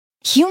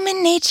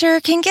Human nature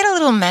can get a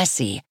little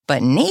messy,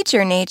 but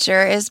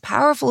nature is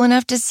powerful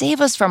enough to save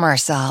us from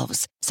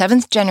ourselves.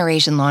 Seventh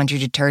Generation Laundry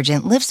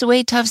Detergent lifts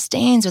away tough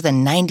stains with a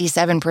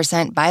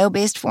 97%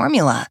 bio-based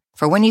formula.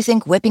 For when you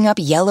think whipping up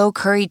yellow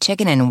curry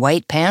chicken in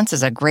white pants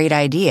is a great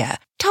idea.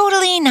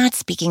 Totally not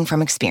speaking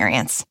from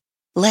experience.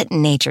 Let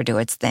nature do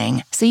its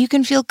thing so you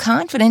can feel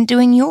confident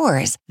doing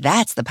yours.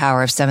 That's the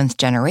power of Seventh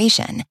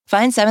Generation.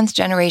 Find Seventh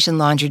Generation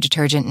Laundry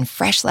Detergent in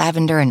fresh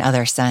lavender and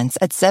other scents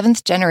at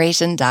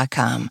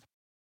seventhgeneration.com.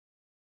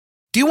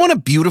 Do you want a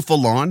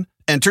beautiful lawn?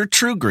 Enter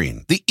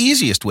TruGreen, the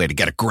easiest way to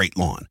get a great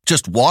lawn.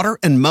 Just water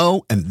and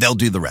mow, and they'll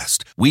do the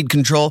rest. Weed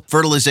control,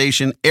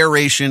 fertilization,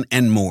 aeration,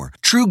 and more.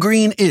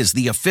 TruGreen is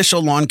the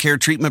official lawn care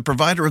treatment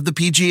provider of the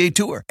PGA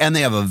Tour, and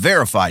they have a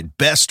verified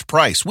best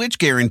price, which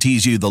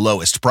guarantees you the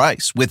lowest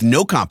price with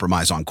no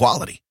compromise on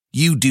quality.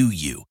 You do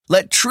you.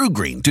 Let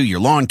TruGreen do your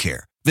lawn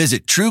care.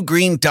 Visit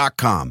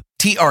TruGreen.com,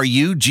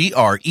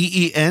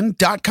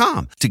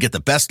 TruGreen.com, to get the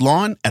best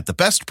lawn at the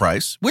best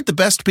price with the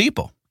best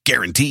people.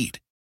 Guaranteed.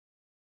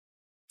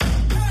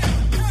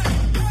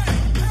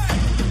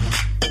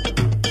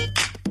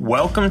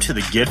 Welcome to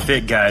the Get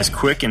Fit Guys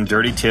quick and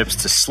dirty tips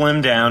to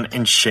slim down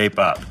and shape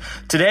up.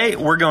 Today,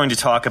 we're going to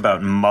talk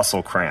about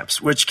muscle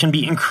cramps, which can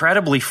be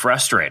incredibly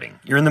frustrating.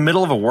 You're in the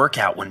middle of a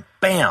workout when,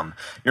 bam,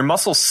 your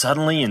muscles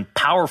suddenly and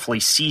powerfully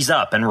seize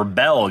up and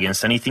rebel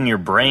against anything your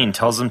brain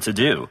tells them to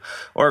do.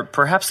 Or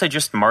perhaps they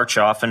just march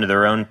off into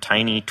their own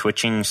tiny,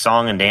 twitching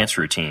song and dance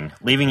routine,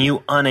 leaving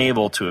you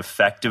unable to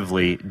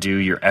effectively do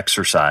your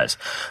exercise.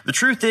 The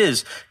truth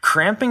is,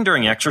 cramping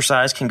during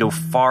exercise can go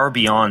far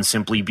beyond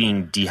simply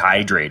being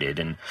dehydrated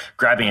and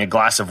grabbing a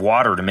glass of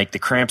water to make the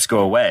cramps go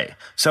away.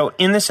 So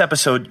in this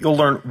episode, you'll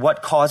learn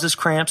what causes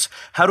cramps,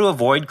 how to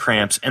avoid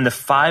cramps, and the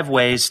 5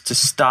 ways to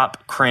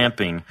stop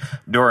cramping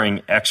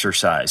during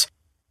exercise.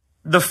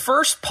 The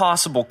first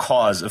possible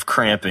cause of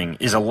cramping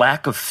is a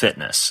lack of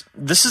fitness.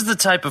 This is the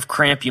type of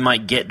cramp you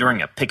might get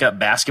during a pickup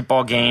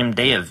basketball game,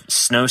 day of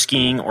snow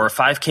skiing, or a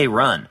 5K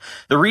run.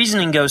 The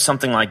reasoning goes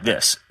something like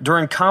this.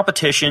 During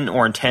competition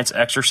or intense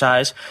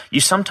exercise, you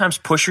sometimes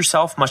push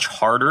yourself much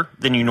harder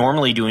than you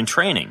normally do in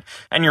training,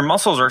 and your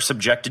muscles are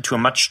subjected to a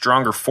much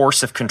stronger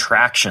force of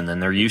contraction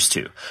than they're used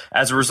to.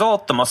 As a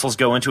result, the muscles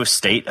go into a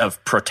state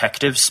of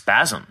protective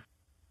spasm.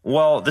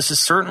 While this is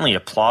certainly a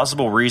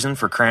plausible reason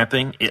for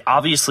cramping, it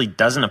obviously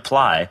doesn't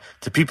apply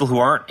to people who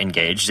aren't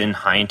engaged in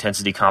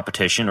high-intensity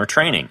competition or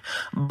training.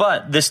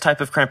 But this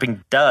type of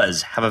cramping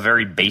does have a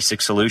very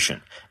basic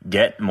solution.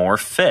 Get more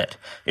fit.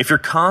 If you're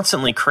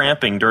constantly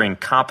cramping during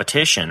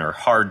competition or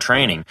hard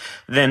training,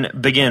 then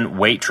begin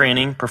weight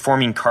training,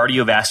 performing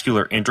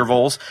cardiovascular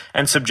intervals,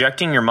 and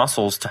subjecting your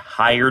muscles to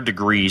higher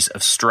degrees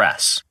of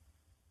stress.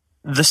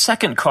 The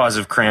second cause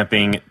of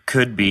cramping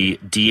could be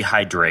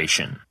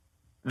dehydration.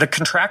 The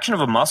contraction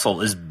of a muscle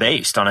is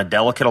based on a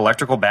delicate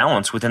electrical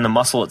balance within the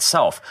muscle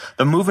itself.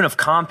 The movement of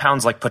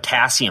compounds like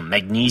potassium,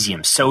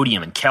 magnesium,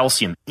 sodium, and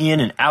calcium in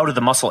and out of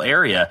the muscle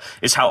area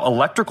is how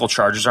electrical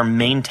charges are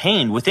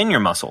maintained within your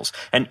muscles.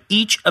 And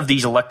each of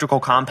these electrical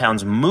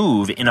compounds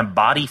move in a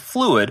body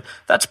fluid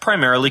that's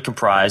primarily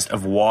comprised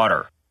of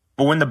water.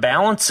 But when the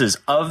balances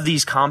of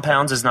these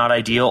compounds is not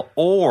ideal,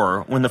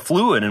 or when the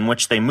fluid in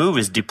which they move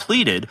is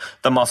depleted,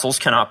 the muscles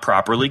cannot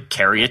properly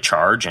carry a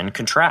charge and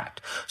contract.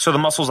 So the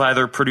muscles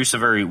either produce a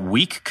very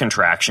weak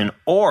contraction,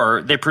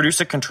 or they produce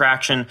a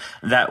contraction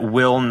that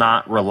will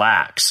not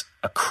relax,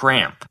 a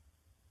cramp.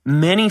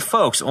 Many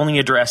folks only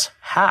address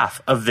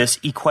half of this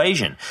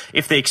equation.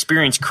 If they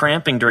experience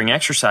cramping during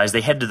exercise, they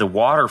head to the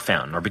water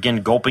fountain or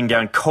begin gulping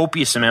down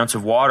copious amounts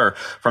of water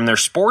from their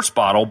sports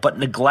bottle, but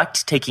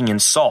neglect taking in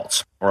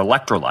salts or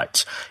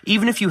electrolytes.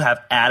 Even if you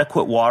have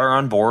adequate water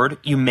on board,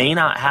 you may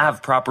not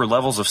have proper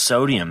levels of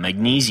sodium,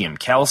 magnesium,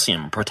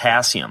 calcium,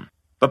 potassium.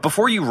 But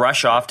before you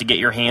rush off to get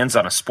your hands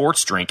on a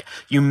sports drink,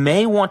 you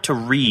may want to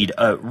read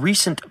a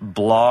recent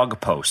blog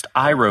post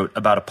I wrote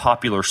about a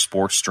popular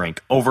sports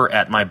drink over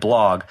at my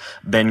blog,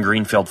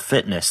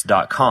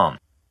 bengreenfieldfitness.com.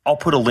 I'll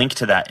put a link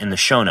to that in the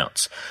show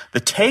notes. The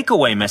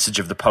takeaway message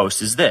of the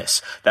post is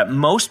this, that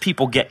most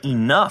people get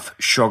enough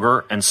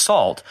sugar and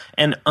salt,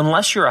 and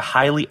unless you're a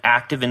highly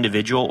active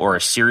individual or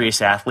a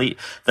serious athlete,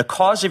 the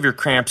cause of your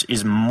cramps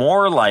is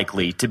more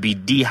likely to be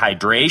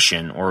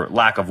dehydration or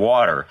lack of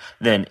water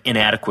than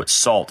inadequate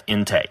salt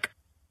intake.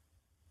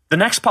 The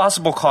next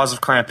possible cause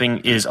of cramping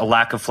is a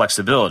lack of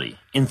flexibility.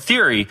 In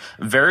theory,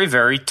 very,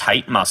 very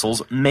tight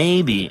muscles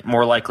may be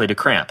more likely to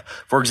cramp.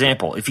 For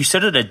example, if you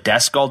sit at a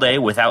desk all day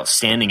without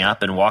standing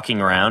up and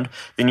walking around,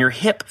 then your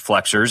hip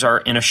flexors are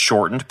in a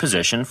shortened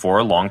position for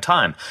a long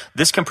time.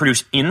 This can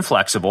produce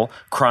inflexible,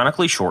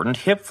 chronically shortened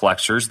hip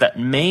flexors that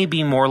may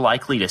be more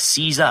likely to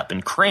seize up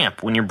and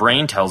cramp when your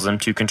brain tells them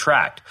to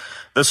contract.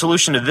 The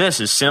solution to this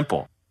is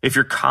simple. If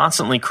you're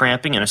constantly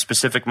cramping in a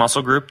specific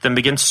muscle group, then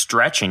begin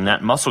stretching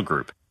that muscle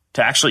group.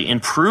 To actually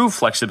improve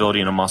flexibility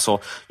in a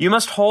muscle, you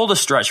must hold a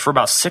stretch for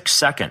about 6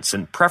 seconds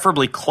and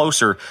preferably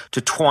closer to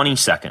 20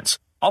 seconds.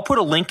 I'll put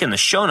a link in the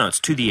show notes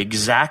to the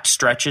exact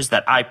stretches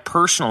that I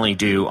personally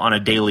do on a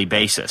daily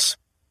basis.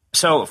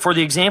 So for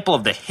the example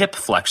of the hip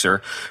flexor,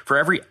 for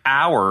every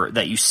hour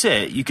that you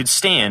sit, you could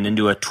stand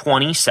into a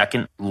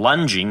 20-second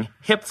lunging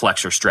hip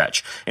flexor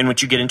stretch in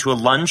which you get into a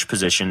lunge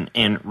position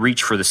and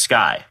reach for the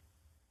sky.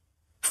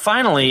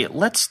 Finally,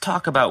 let's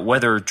talk about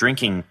whether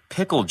drinking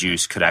pickle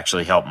juice could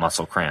actually help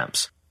muscle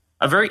cramps.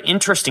 A very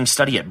interesting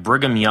study at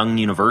Brigham Young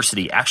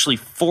University actually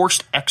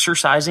forced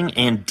exercising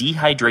and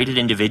dehydrated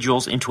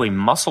individuals into a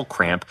muscle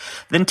cramp,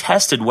 then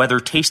tested whether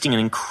tasting an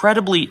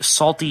incredibly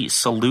salty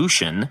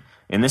solution,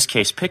 in this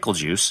case pickle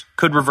juice,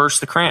 could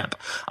reverse the cramp.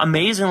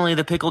 Amazingly,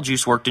 the pickle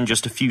juice worked in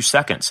just a few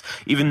seconds.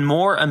 Even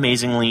more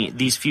amazingly,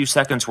 these few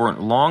seconds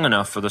weren't long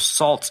enough for the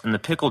salts in the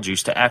pickle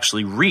juice to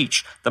actually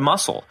reach the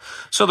muscle.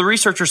 So the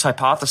researchers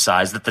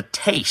hypothesized that the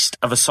taste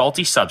of a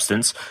salty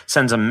substance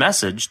sends a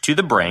message to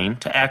the brain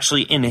to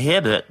actually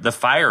inhibit the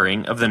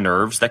firing of the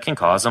nerves that can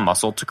cause a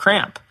muscle to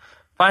cramp.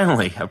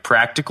 Finally, a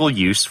practical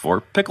use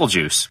for pickle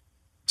juice.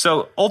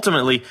 So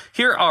ultimately,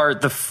 here are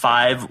the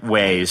 5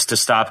 ways to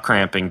stop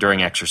cramping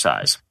during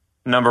exercise.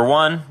 Number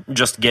 1,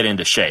 just get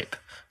into shape.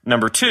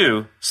 Number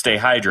 2, stay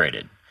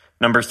hydrated.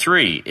 Number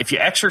 3, if you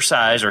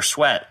exercise or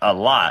sweat a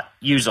lot,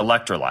 use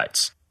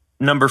electrolytes.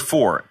 Number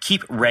 4,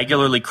 keep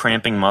regularly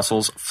cramping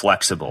muscles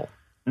flexible.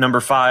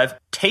 Number 5,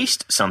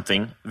 taste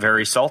something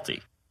very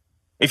salty.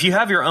 If you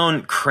have your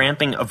own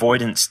cramping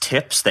avoidance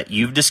tips that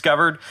you've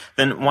discovered,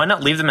 then why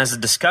not leave them as a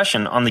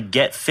discussion on the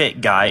Get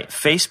Fit Guy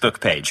Facebook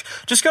page?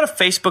 Just go to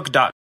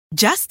facebook.com.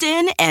 Just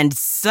in and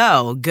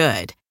so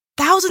good.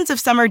 Thousands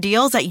of summer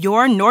deals at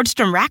your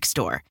Nordstrom Rack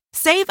store.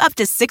 Save up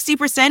to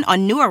 60%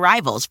 on new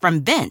arrivals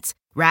from Vince,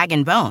 Rag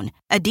 & Bone,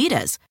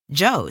 Adidas,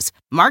 Joe's,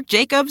 Marc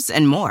Jacobs,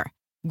 and more.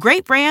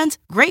 Great brands,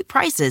 great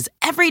prices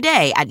every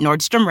day at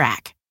Nordstrom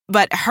Rack.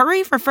 But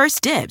hurry for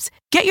first dibs.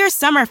 Get your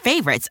summer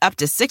favorites up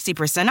to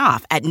 60%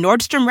 off at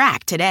Nordstrom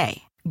Rack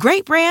today.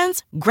 Great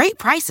brands, great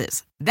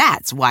prices.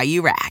 That's why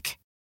you rack.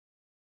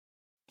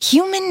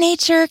 Human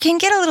nature can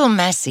get a little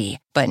messy,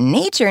 but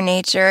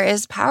nature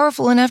is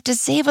powerful enough to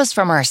save us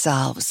from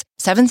ourselves.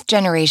 Seventh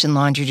Generation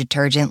Laundry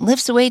Detergent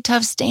lifts away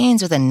tough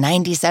stains with a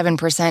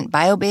 97%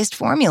 bio-based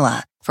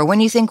formula. For when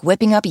you think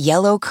whipping up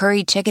yellow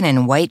curry chicken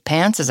in white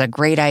pants is a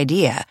great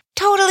idea.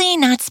 Totally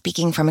not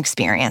speaking from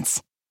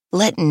experience.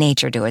 Let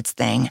nature do its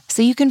thing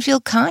so you can feel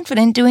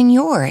confident doing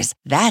yours.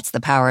 That's the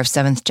power of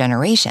Seventh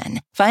Generation.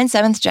 Find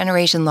Seventh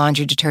Generation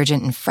Laundry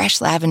Detergent in fresh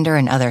lavender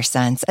and other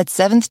scents at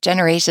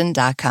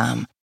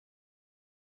seventhgeneration.com.